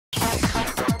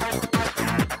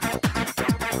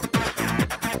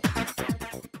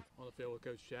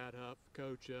football coach Chad Huff.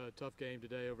 Coach, tough game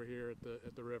today over here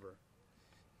at the river.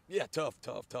 Yeah, tough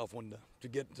one to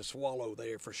get to swallow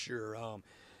there for sure.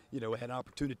 You know, we had an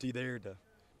opportunity there to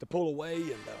pull away,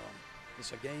 and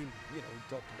it's a game. You know, we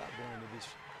talked about going into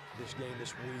this game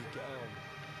this week.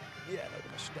 Yeah, no,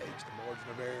 the mistakes, the margin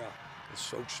of error is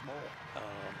so small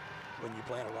when you're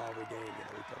playing a rivalry game. You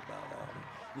know, we talk about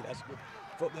you know, that's a good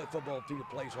football team that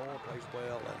plays hard, plays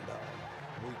well, and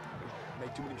we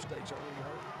made too many mistakes early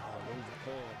on. Lose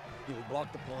the punt. You know, we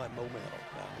blocked the punt, momentum,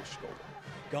 we scored.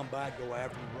 Come back, go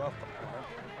after him, rough the punt,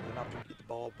 with an opportunity to get the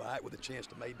ball back with a chance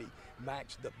to maybe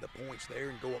max the points there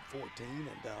and go up 14, and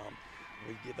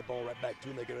we get the ball right back to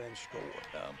him, they go ahead and score.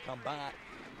 Come back,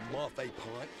 muff a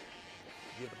punt,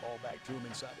 give the ball back to him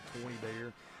inside the 20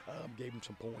 there, gave him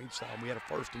some points. We had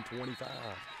a 1st and 25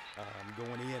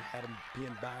 going in, had him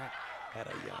pinned back, had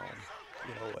a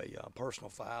you know, a personal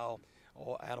foul,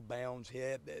 out of bounds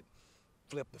hit that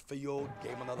flipped the field,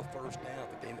 gave him another 1st down. I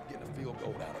think they ended up getting a field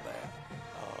goal out of that.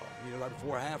 You know, right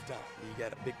before halftime, you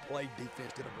got a big play.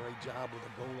 Defense did a great job with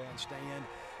a goal line stand.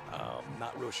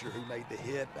 Not real sure who made the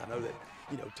hit. I know that,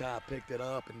 you know, Ty picked it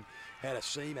up and had a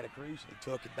seam, had a crease, and he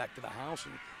took it back to the house,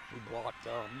 and we blocked,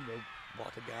 you know,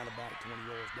 blocked a guy about 20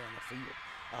 yards down the field.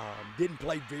 Didn't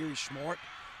play very smart.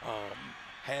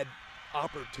 Had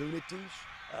opportunities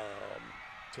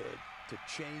to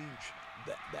change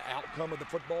the outcome of the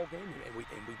football game, and we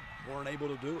weren't able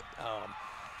to do it.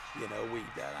 You know,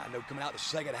 I know coming out the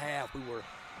second half, we were,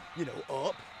 you know,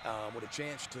 up with a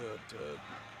chance to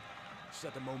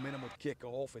set the momentum with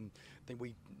kickoff, and I think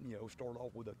we, you know, started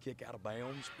off with a kick out of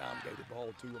bounds. Gave the ball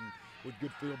to them with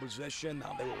good field position.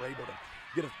 They were able to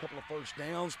get a couple of 1st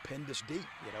downs, pinned us deep,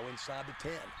 you know, inside the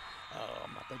 10.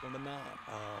 I think on the 9.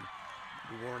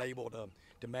 We weren't able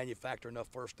to manufacture enough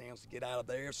 1st downs to get out of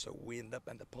there, so we ended up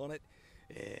having to punt it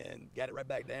and got it right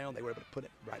back down. They were able to put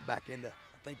it right back into,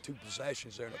 I think, 2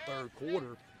 possessions there in the 3rd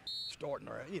quarter. Starting,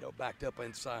 you know, backed up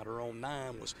inside our own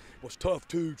 9 was tough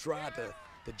to try to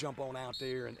jump on out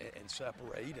there and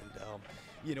separate. And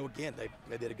you know, again,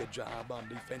 they did a good job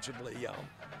defensively.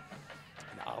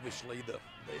 And obviously the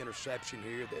interception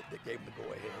here that gave them the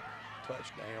go-ahead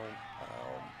touchdown.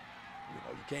 You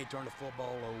know, you can't turn the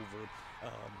football over.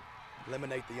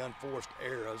 Eliminate the unforced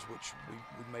errors, which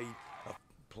we made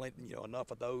plenty, you know,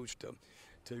 enough of those to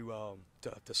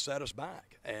set us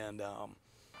back. And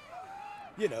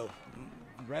you know,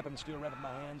 still wrapping my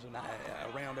hands and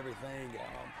around everything,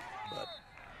 but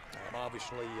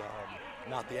obviously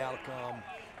not the outcome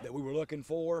that we were looking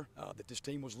for, that this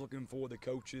team was looking for, the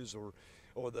coaches or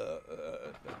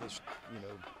this, you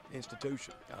know,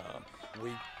 institution.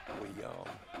 We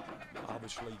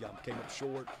obviously came up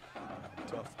short.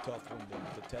 Tough one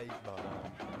to take, but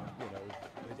you know,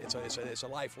 it's a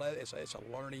life lesson. It's a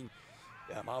learning.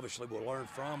 Obviously, we'll learn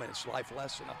from it. It's a life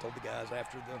lesson. I told the guys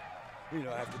after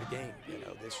the game, you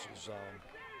know, this is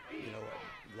you know,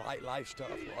 life's tough.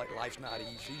 Life's not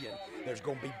easy, and there's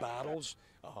going to be battles.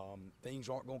 Things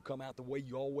aren't going to come out the way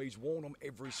you always want them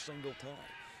every single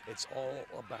time. It's all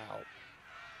about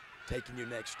taking your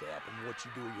next step and what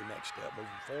you do with your next step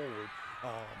moving forward.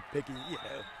 Picking, you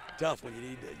know, tough when you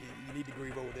need to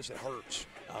grieve over this. It hurts.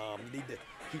 You need to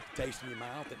keep the taste in your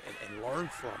mouth and learn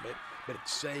from it. But at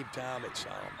the same time, it's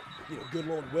you know, good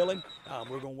Lord willing,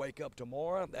 we're going to wake up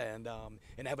tomorrow and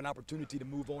have an opportunity to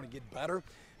move on and get better.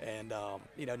 And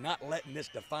you know, not letting this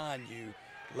define you.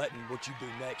 Letting what you do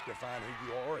next define who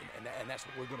you are, and that's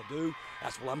what we're going to do.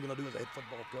 That's what I'm going to do as a head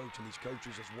football coach, and these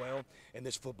coaches as well, and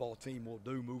this football team will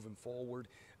do moving forward,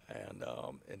 and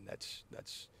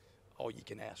that's all you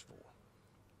can ask for.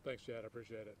 Thanks, Chad. I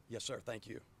appreciate it. Yes, sir. Thank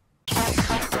you.